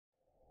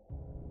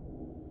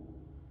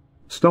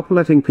Stop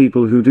letting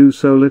people who do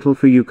so little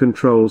for you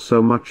control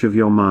so much of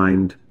your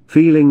mind,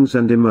 feelings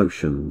and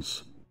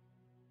emotions.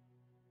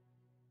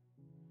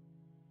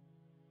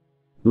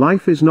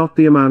 Life is not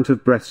the amount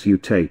of breaths you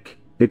take,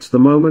 it's the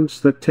moments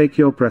that take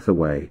your breath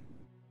away.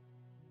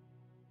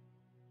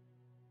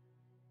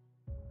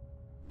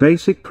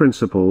 Basic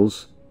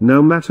principles: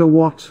 no matter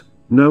what,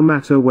 no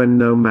matter when,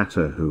 no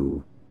matter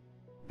who.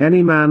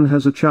 Any man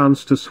has a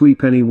chance to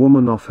sweep any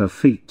woman off her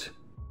feet.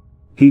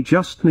 He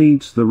just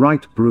needs the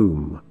right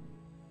broom.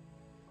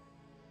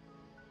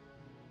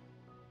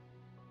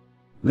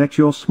 Let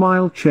your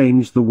smile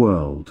change the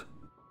world.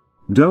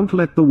 Don't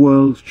let the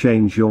world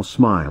change your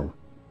smile.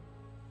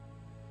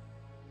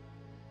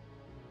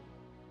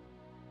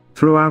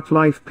 Throughout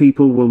life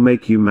people will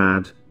make you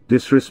mad,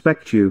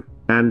 disrespect you,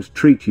 and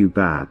treat you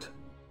bad.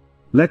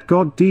 Let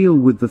God deal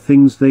with the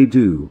things they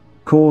do,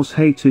 cause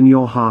hate in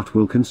your heart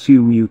will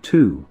consume you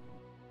too.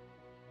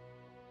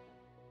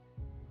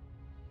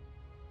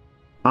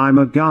 I'm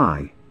a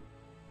guy.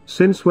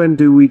 Since when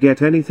do we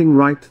get anything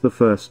right the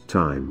first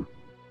time?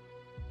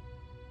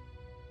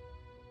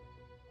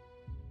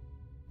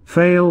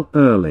 Fail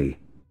early.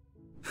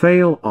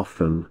 Fail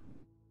often.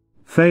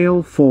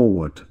 Fail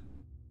forward.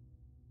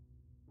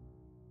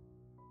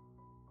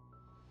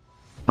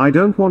 I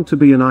don't want to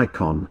be an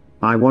icon,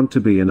 I want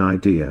to be an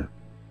idea.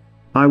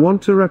 I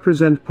want to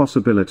represent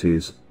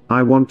possibilities,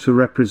 I want to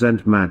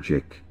represent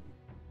magic.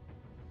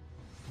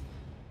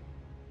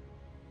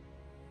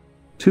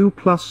 2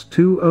 plus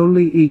 2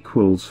 only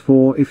equals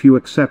 4 if you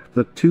accept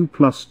that 2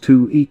 plus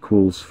 2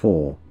 equals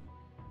 4.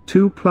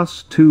 2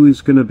 plus 2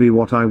 is gonna be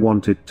what I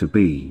want it to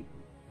be.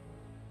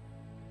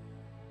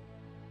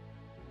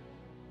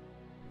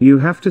 You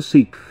have to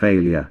seek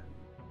failure.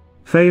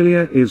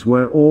 Failure is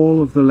where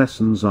all of the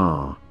lessons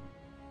are.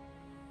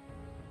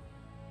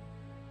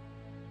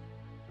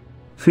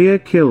 Fear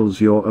kills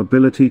your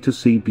ability to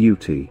see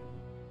beauty.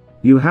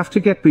 You have to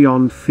get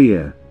beyond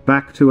fear,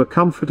 back to a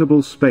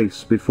comfortable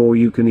space before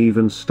you can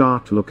even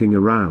start looking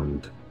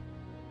around.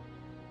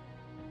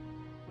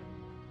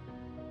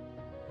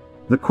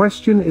 The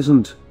question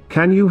isn't,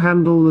 can you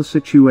handle the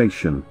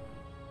situation?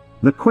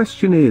 The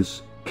question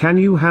is, can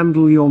you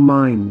handle your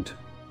mind?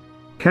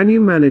 Can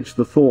you manage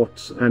the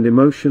thoughts and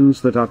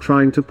emotions that are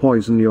trying to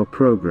poison your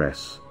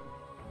progress?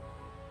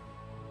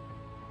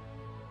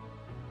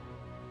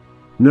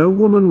 No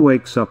woman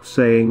wakes up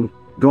saying,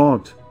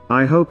 God,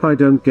 I hope I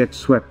don't get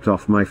swept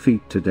off my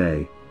feet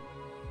today.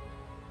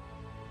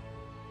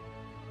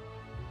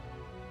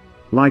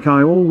 Like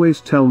I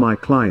always tell my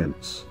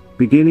clients,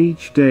 begin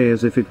each day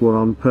as if it were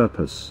on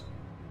purpose.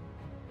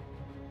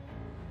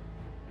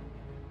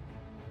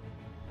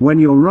 When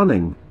you're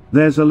running,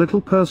 there's a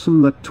little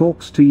person that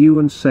talks to you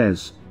and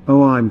says,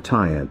 oh, I'm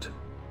tired.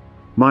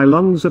 My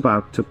lungs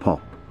about to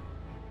pop.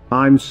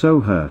 I'm so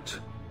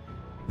hurt.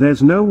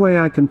 There's no way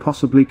I can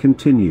possibly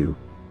continue.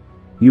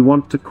 You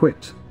want to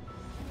quit.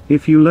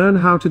 If you learn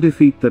how to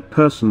defeat that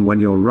person when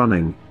you're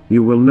running,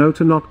 you will know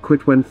to not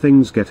quit when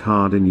things get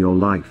hard in your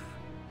life.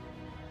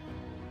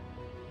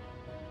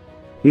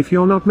 If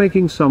you're not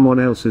making someone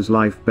else's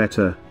life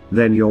better,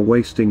 then you're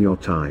wasting your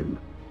time.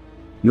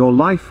 Your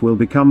life will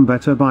become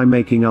better by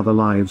making other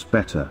lives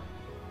better.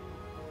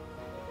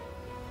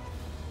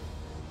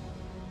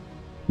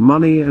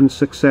 Money and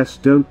success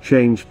don't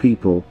change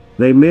people,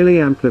 they merely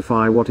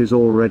amplify what is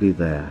already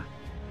there.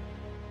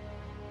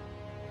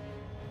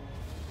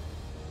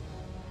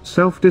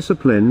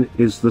 Self-discipline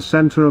is the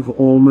center of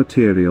all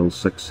material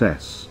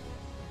success.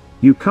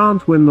 You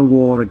can't win the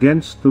war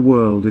against the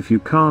world if you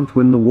can't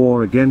win the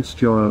war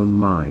against your own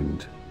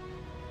mind.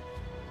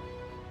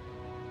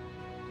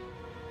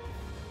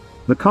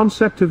 The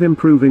concept of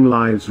improving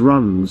lives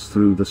runs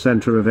through the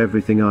center of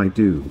everything I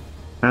do.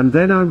 And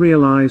then I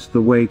realized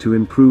the way to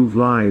improve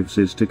lives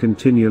is to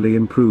continually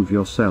improve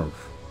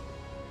yourself.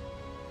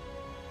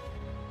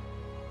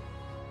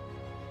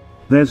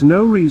 There's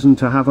no reason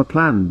to have a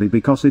plan B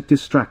because it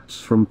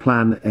distracts from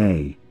plan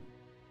A.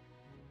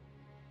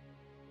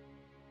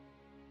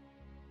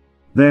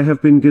 There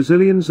have been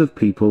gazillions of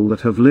people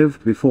that have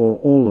lived before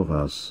all of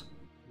us.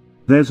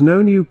 There's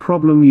no new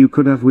problem you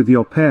could have with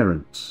your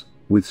parents,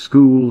 with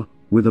school,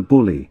 with a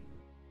bully.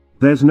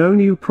 There's no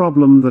new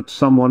problem that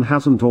someone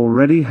hasn't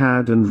already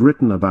had and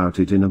written about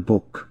it in a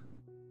book.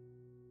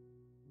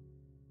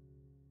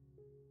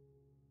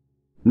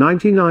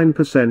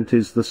 99%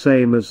 is the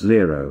same as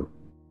 0.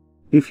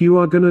 If you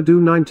are gonna do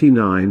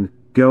 99,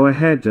 go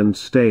ahead and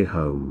stay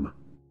home.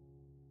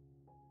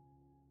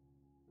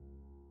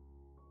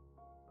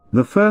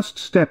 The first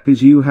step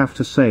is you have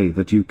to say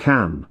that you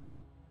can.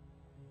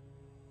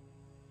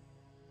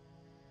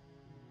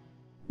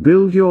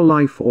 Build your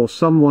life or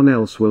someone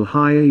else will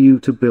hire you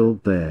to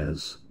build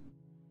theirs.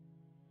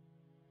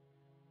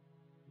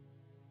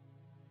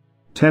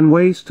 10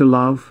 ways to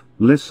love,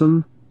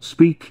 listen,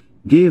 speak,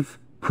 give,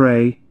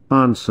 pray,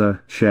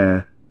 answer,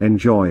 share,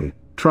 enjoy,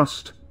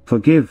 trust,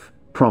 forgive,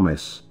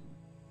 promise.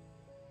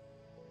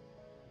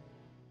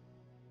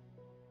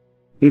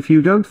 If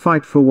you don't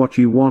fight for what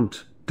you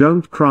want,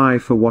 don't cry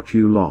for what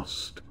you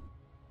lost.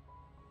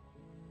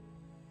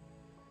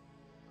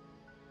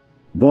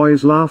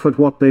 Boys laugh at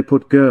what they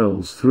put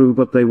girls through,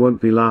 but they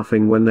won't be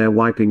laughing when they're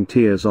wiping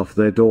tears off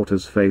their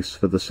daughter's face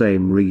for the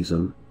same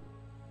reason.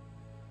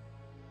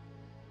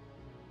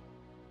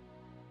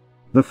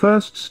 The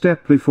first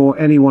step before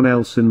anyone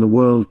else in the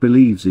world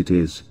believes it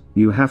is,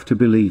 you have to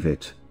believe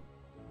it.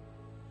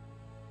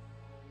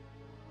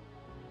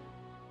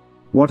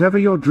 Whatever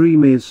your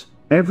dream is,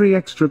 every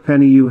extra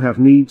penny you have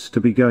needs to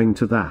be going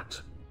to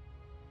that.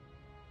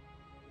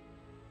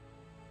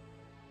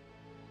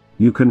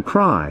 You can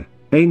cry,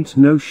 ain't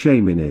no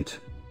shame in it.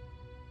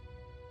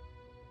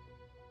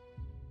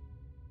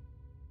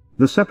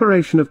 The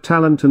separation of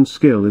talent and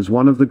skill is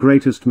one of the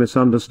greatest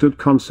misunderstood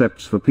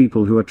concepts for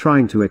people who are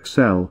trying to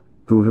excel,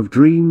 who have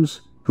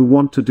dreams, who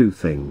want to do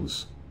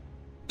things.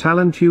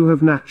 Talent you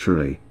have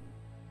naturally.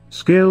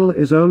 Skill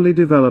is only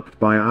developed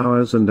by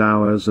hours and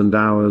hours and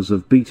hours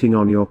of beating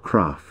on your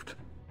craft.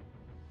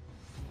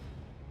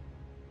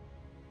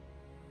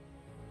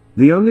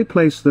 The only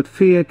place that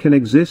fear can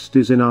exist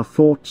is in our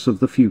thoughts of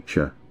the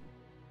future.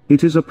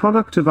 It is a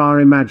product of our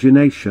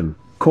imagination,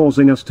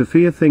 causing us to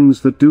fear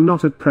things that do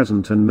not at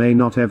present and may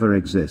not ever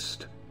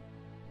exist.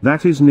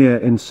 That is near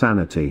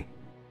insanity.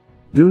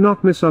 Do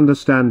not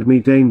misunderstand me,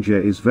 danger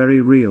is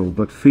very real,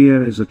 but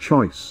fear is a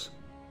choice.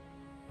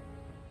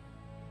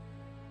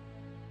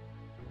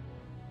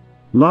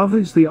 Love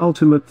is the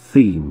ultimate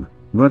theme,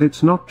 but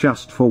it's not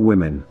just for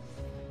women.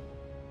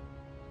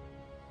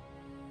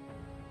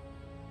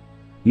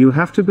 You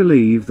have to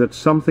believe that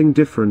something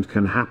different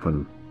can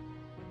happen.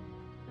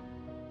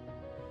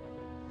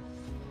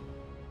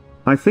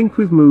 I think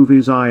with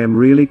movies I am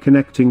really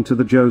connecting to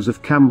the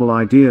Joseph Campbell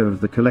idea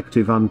of the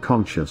collective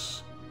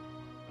unconscious.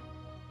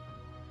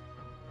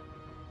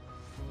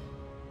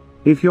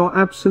 If you're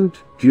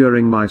absent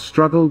during my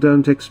struggle,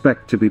 don't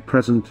expect to be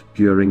present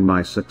during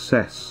my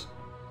success.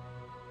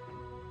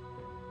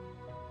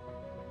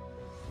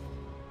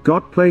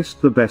 God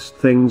placed the best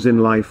things in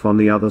life on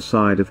the other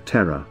side of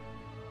terror.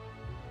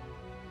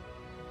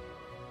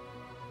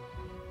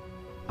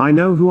 I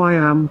know who I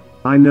am,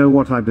 I know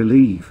what I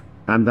believe,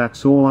 and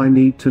that's all I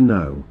need to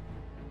know.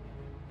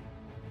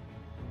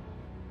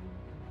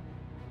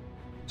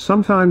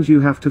 Sometimes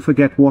you have to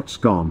forget what's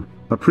gone,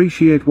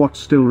 appreciate what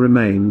still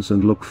remains,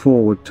 and look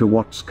forward to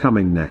what's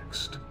coming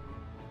next.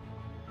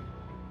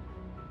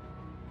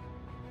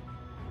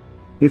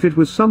 If it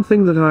was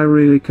something that I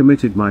really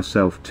committed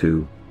myself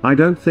to, I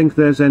don't think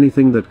there's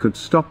anything that could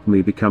stop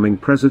me becoming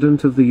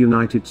President of the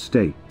United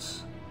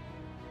States.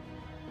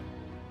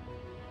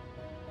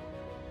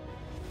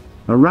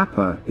 A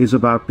rapper is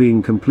about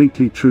being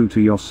completely true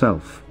to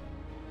yourself.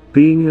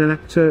 Being an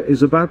actor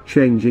is about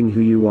changing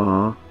who you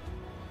are.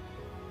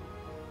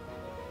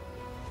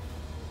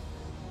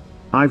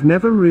 I've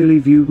never really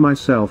viewed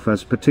myself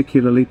as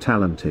particularly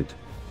talented.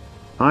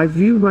 I've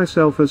viewed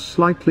myself as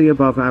slightly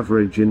above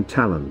average in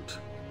talent.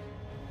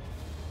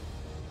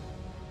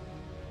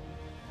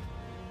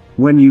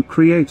 When you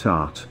create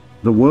art,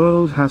 the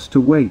world has to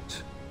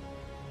wait.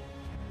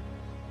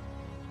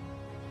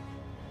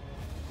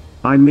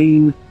 I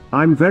mean,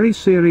 I'm very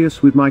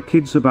serious with my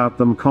kids about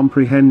them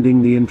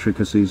comprehending the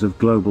intricacies of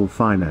global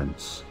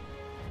finance.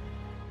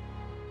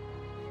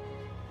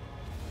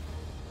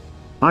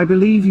 I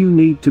believe you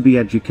need to be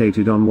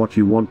educated on what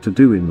you want to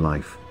do in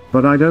life,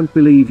 but I don't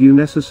believe you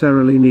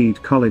necessarily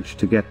need college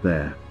to get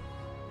there.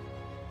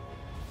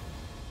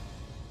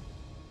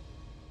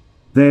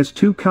 There's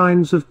two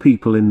kinds of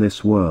people in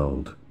this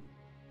world.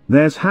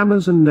 There's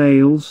hammers and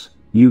nails,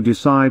 you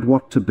decide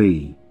what to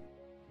be.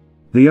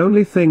 The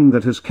only thing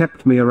that has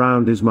kept me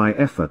around is my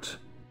effort.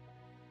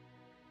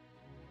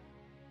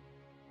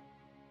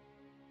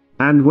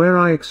 And where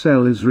I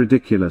excel is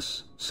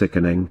ridiculous,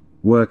 sickening,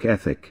 work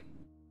ethic.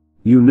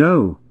 You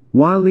know,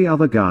 while the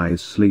other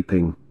guy's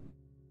sleeping,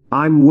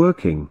 I'm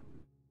working.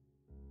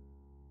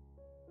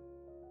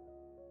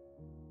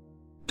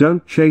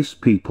 Don't chase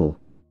people.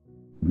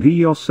 Be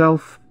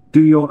yourself,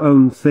 do your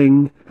own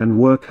thing, and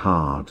work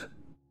hard.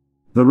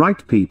 The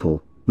right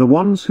people, the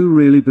ones who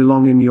really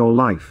belong in your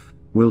life,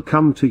 will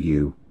come to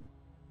you.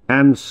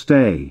 And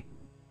stay.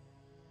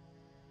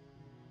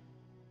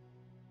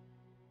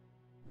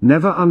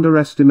 Never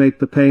underestimate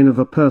the pain of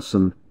a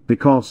person,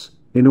 because,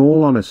 in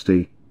all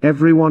honesty,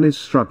 everyone is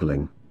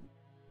struggling.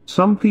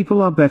 Some people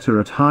are better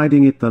at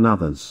hiding it than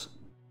others.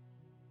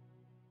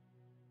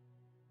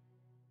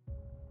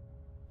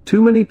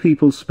 Too many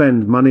people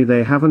spend money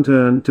they haven't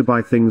earned to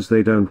buy things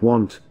they don't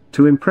want,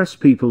 to impress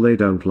people they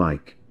don't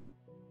like.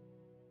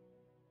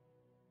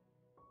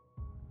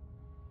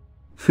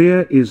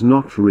 Fear is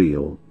not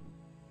real.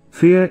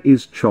 Fear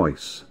is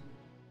choice.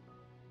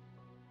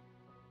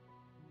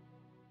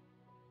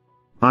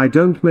 I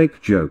don't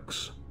make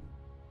jokes.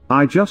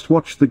 I just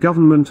watch the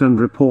government and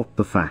report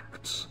the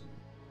facts.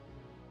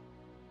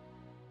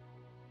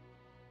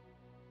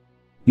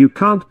 You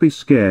can't be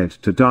scared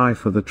to die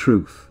for the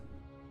truth.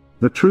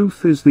 The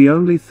truth is the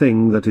only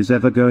thing that is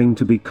ever going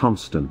to be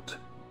constant.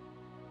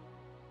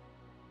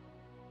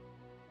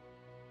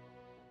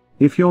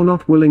 If you're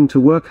not willing to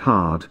work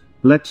hard,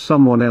 let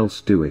someone else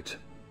do it.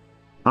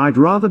 I'd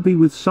rather be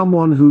with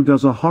someone who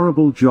does a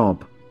horrible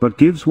job, but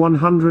gives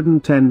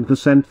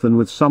 110% than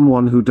with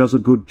someone who does a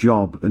good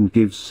job and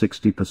gives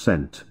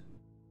 60%.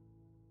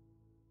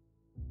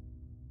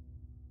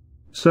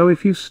 So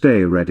if you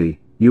stay ready,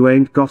 you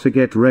ain't gotta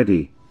get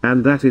ready,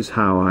 and that is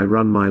how I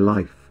run my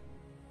life.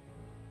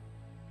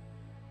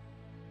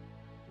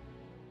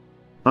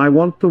 I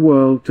want the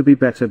world to be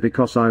better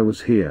because I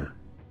was here.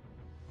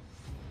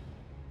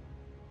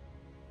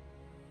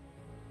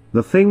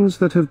 The things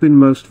that have been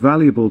most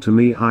valuable to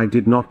me I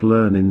did not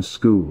learn in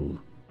school.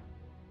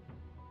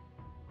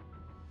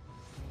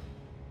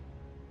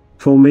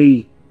 For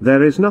me,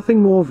 there is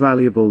nothing more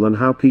valuable than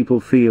how people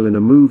feel in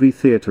a movie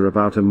theater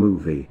about a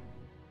movie.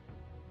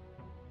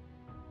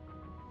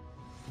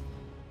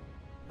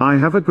 I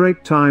have a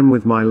great time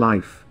with my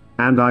life,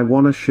 and I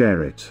wanna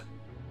share it.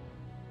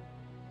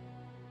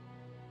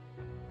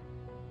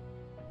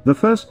 The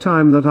first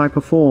time that I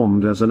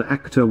performed as an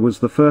actor was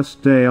the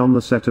first day on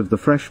the set of The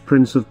Fresh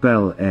Prince of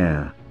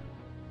Bel-Air.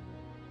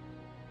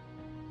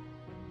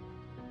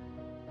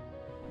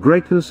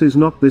 Greatness is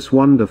not this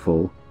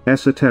wonderful,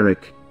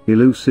 esoteric,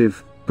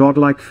 elusive,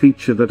 godlike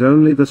feature that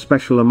only the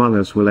special among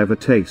us will ever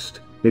taste.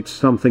 It's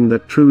something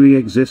that truly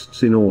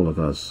exists in all of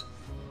us.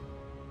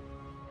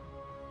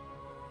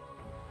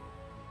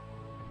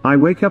 I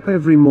wake up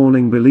every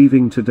morning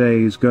believing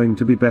today is going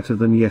to be better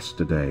than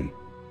yesterday.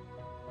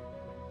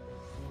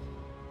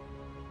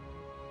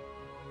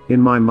 In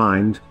my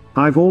mind,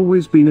 I've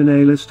always been an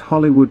A-list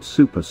Hollywood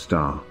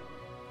superstar.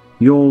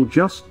 Y'all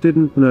just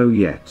didn't know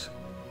yet.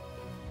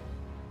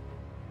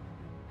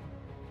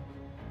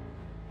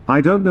 I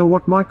don't know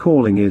what my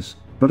calling is,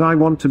 but I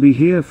want to be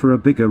here for a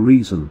bigger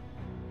reason.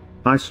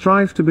 I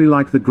strive to be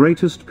like the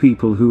greatest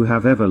people who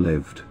have ever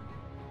lived.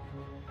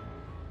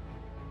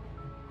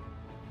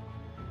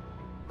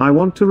 I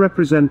want to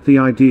represent the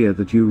idea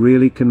that you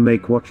really can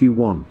make what you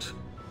want.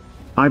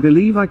 I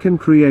believe I can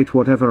create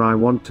whatever I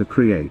want to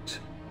create.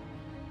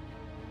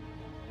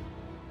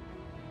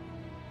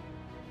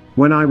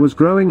 When I was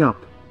growing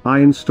up, I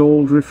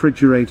installed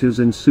refrigerators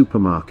in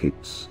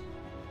supermarkets.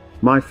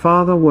 My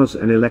father was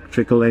an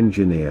electrical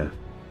engineer.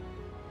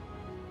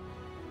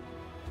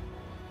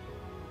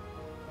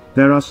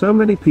 There are so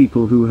many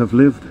people who have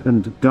lived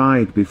and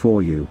died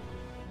before you.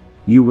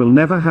 You will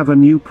never have a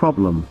new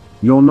problem,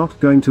 you're not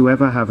going to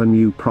ever have a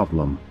new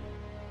problem.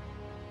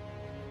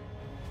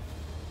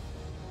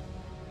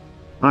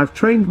 I've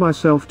trained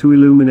myself to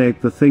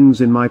illuminate the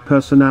things in my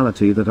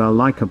personality that are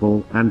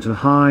likable and to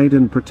hide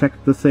and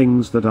protect the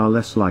things that are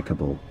less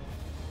likable.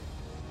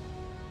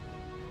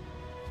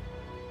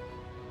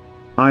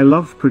 I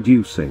love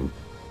producing.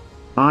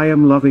 I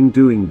am loving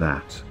doing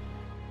that.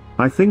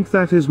 I think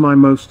that is my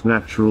most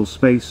natural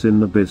space in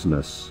the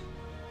business.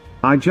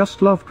 I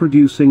just love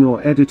producing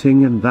or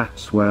editing, and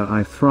that's where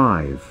I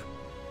thrive.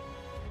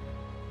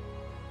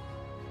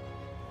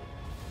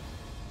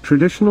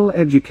 Traditional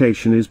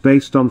education is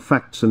based on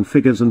facts and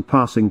figures and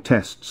passing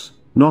tests,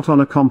 not on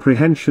a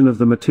comprehension of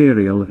the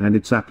material and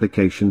its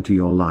application to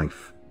your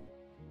life.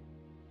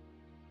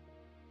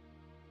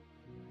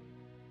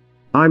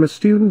 I'm a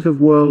student of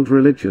world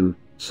religion,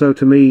 so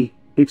to me,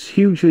 it's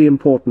hugely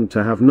important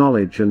to have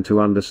knowledge and to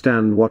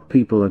understand what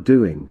people are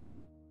doing.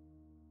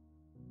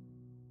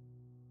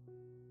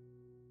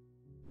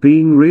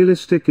 Being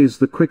realistic is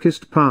the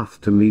quickest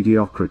path to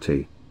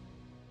mediocrity.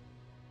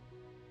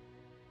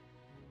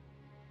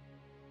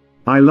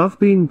 I love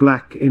being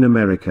black in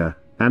America,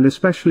 and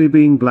especially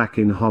being black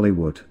in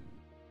Hollywood.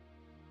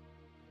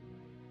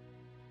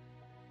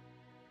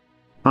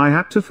 I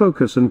had to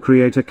focus and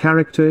create a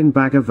character in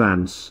Bagger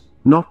Vance,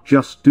 not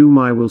just do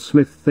my Will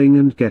Smith thing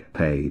and get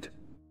paid.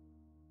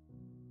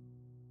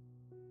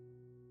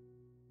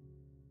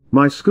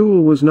 My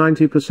school was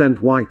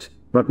 90% white,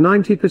 but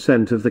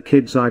 90% of the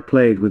kids I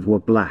played with were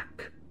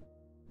black.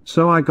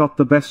 So I got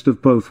the best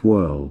of both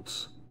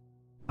worlds.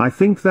 I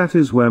think that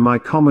is where my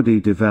comedy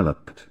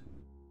developed.